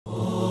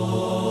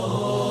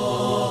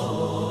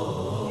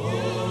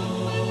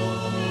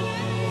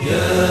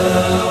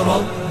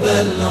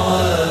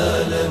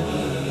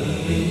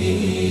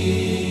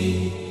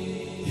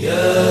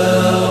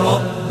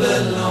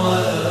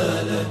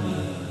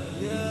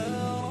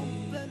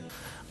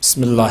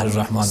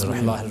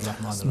बिस्मिल्लाहिर्रहमानिर्रहीम।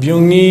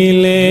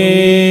 ब्यूंगीले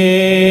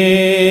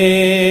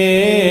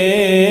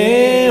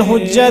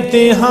हुज्जत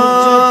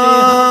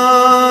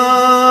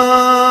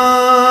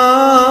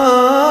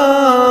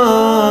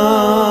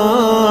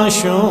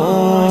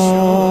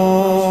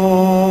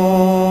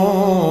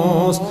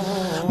हाशोस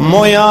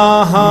मोया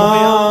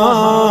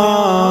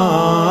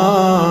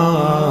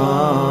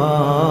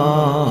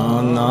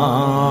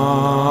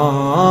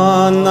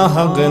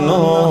नहगनो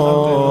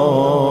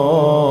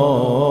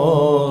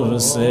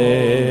से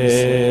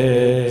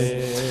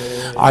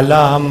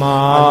अलामात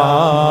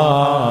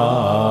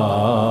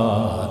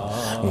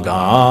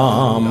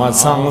गाम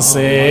संग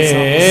से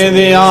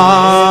दिया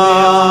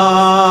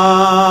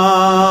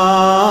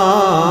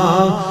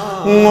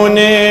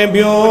मुने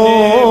ब्यो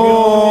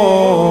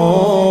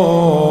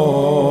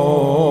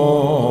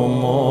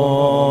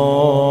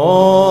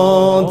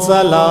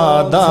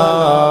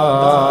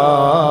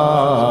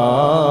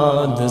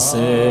मोचलादाद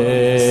से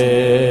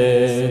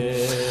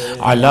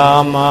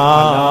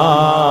अलामात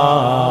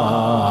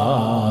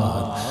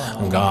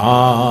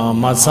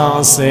गाम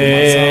से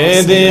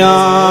दिया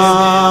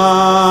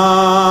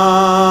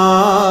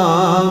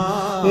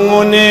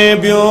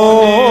उन्हें ब्यो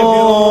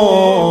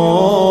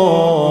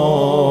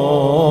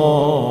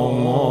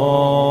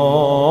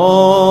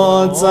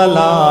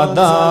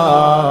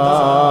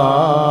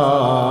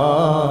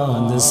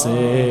मोचलादाद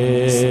से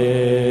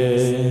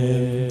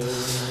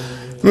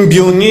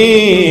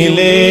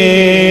ब्यूनीले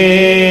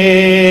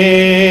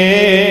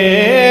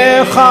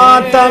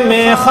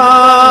खातमे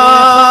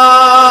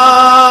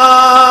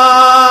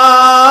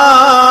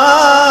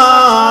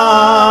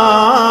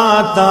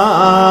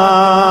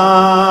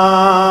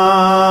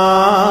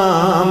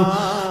खातम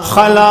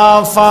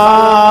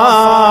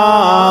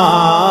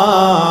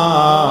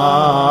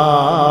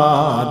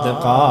खलाफात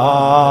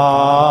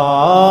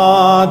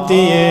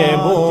कातिए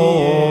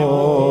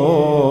बुरहान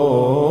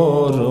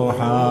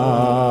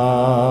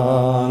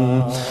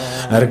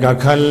अर्का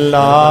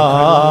खल्ला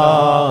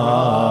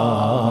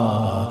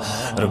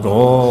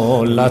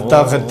गोल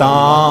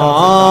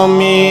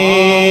तख्तामी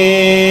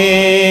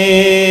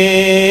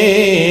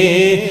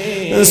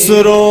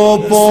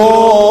सुरोपो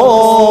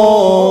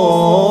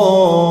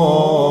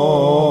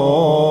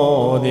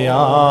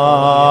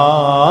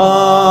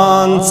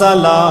ध्यान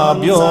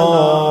सलाब्योर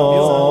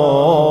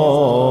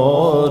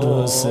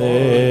से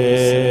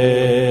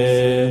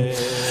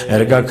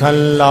erga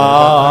khalla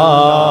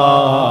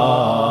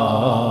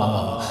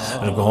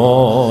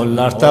गोल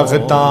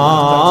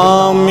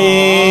तख्तामी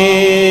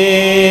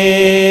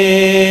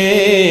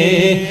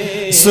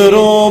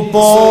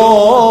सुरोपो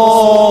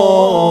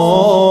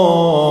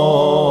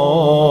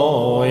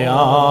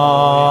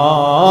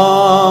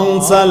यां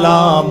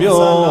सलाब्योर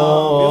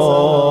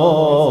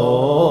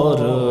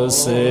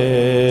से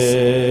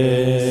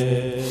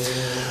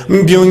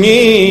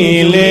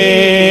ब्यूनीले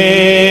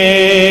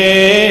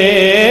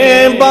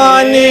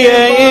बानिए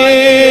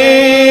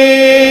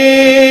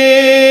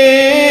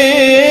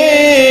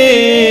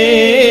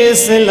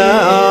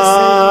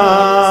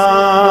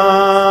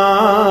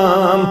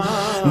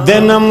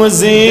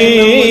नमज़ी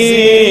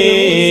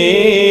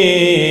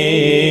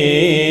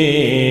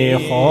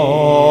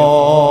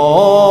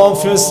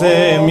खौफ से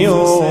म्यूनिस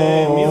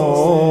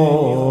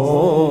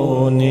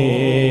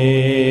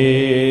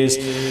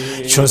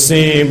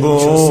छुसीबू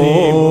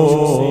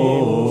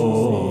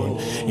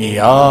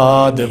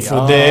याद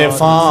फुदे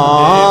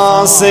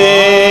फांसे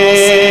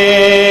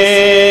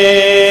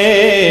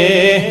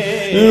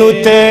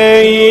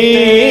लुतेई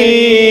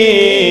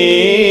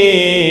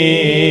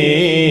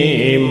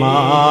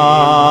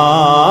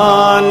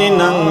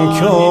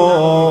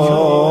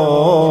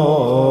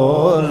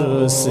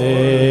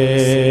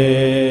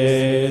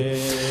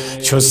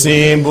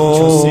छुसीबू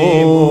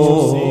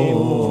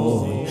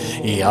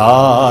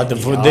याद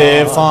फुदे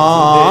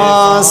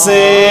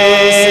फांसे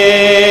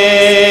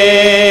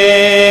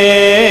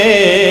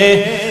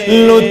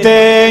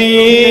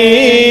लुतेई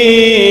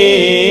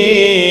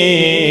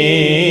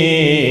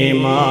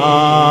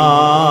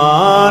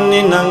मान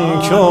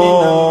नंख्योर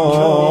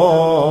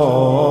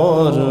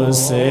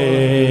से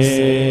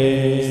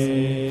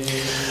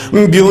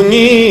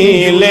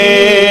ब्यूनीले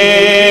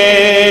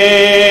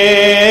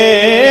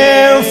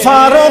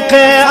फारूक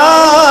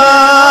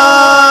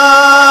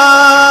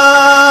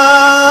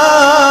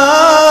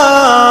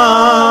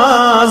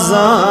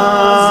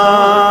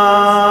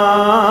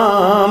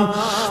आज़म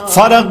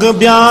फर्क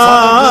ब्यान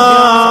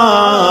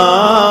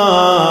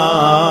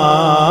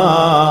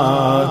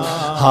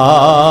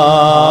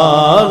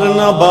हार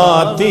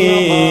नबातिल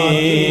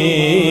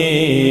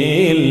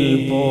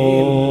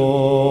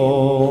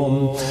पोम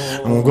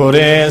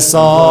गुरे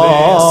सा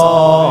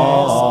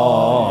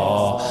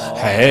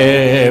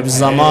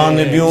ज़मान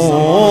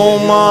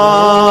ब्यूमा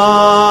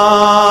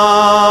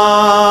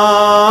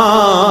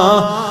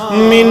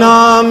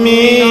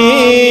मिनामी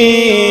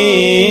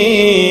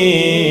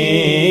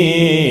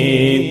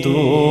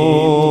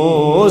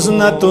तुस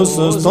न तुस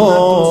तोर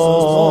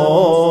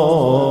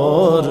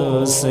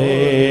से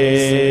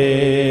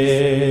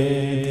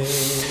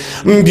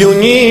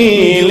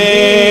ब्यूनीले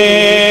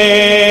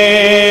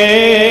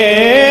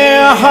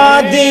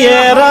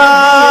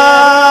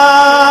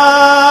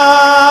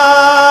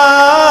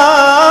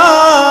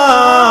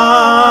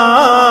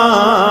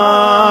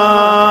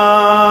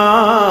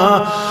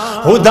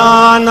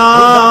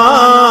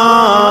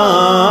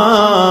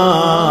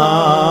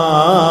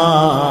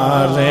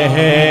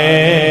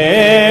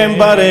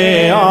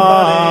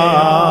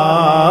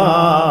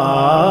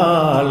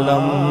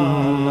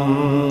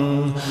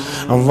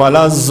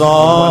वलज़्ज़ालिन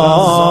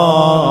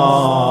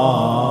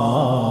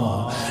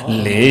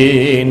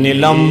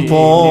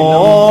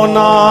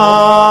लम्पोना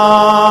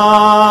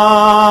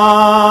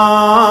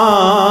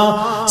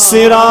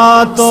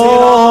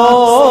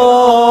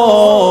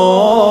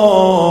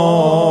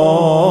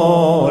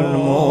सिरातोल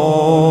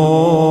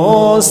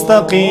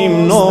मुस्तकीम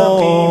नूर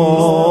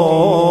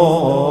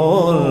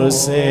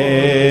से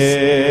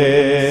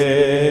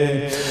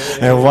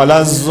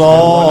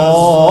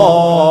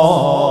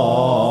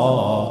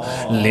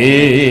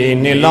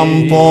वलज़्ज़ालिन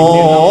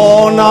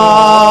लम्पोना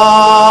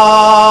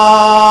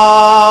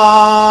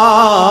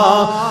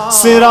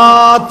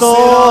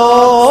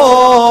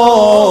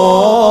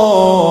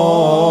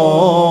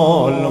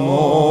सिरातोल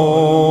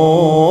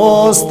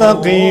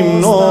मुस्तकीम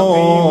नूर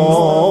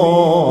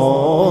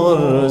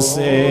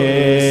से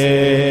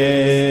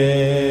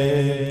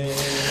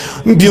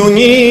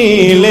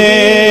ब्यूनीले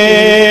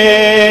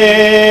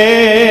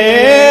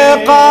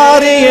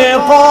कारिए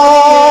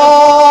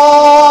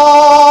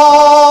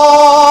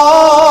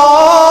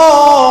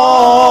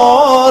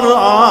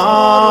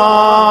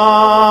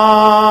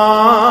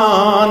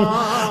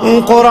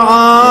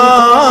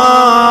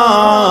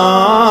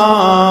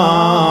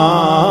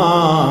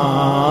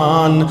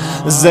कुरान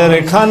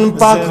ज़रखन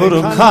पखुर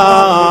खान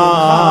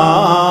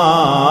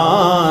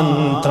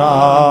त्रा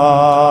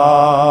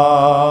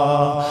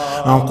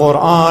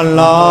कुरान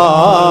ला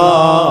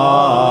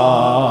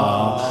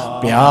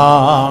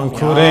प्यां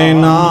खुरे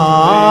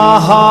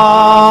नाहा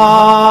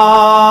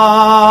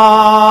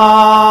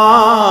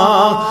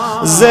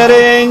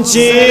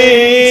ज़रेंची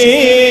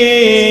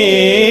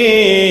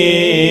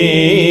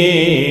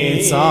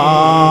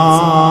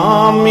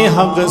सामी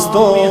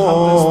हक़स्तोर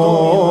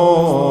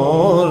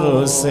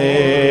से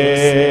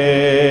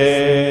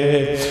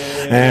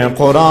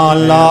कुरान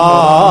ला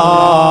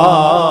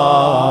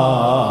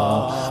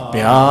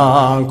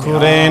प्यां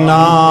खुरे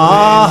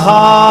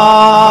नाहा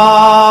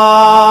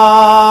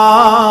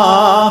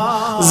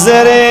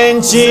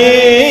ज़रेंची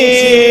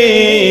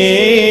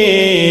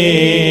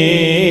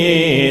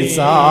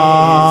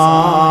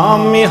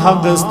सामी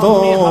हक़स्तोर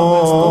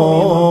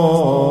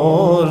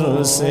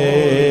से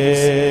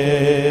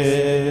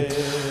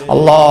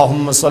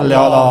अल्लाहुम्मा सल्लि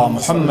अला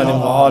मुहम्मद व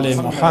आलि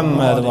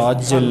मुहम्मद व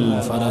अज्जिल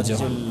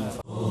फरजहुम।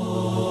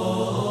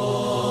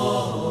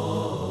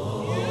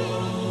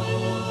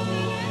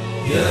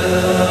 या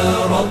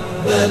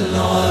रब्बल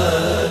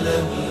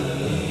आलमीन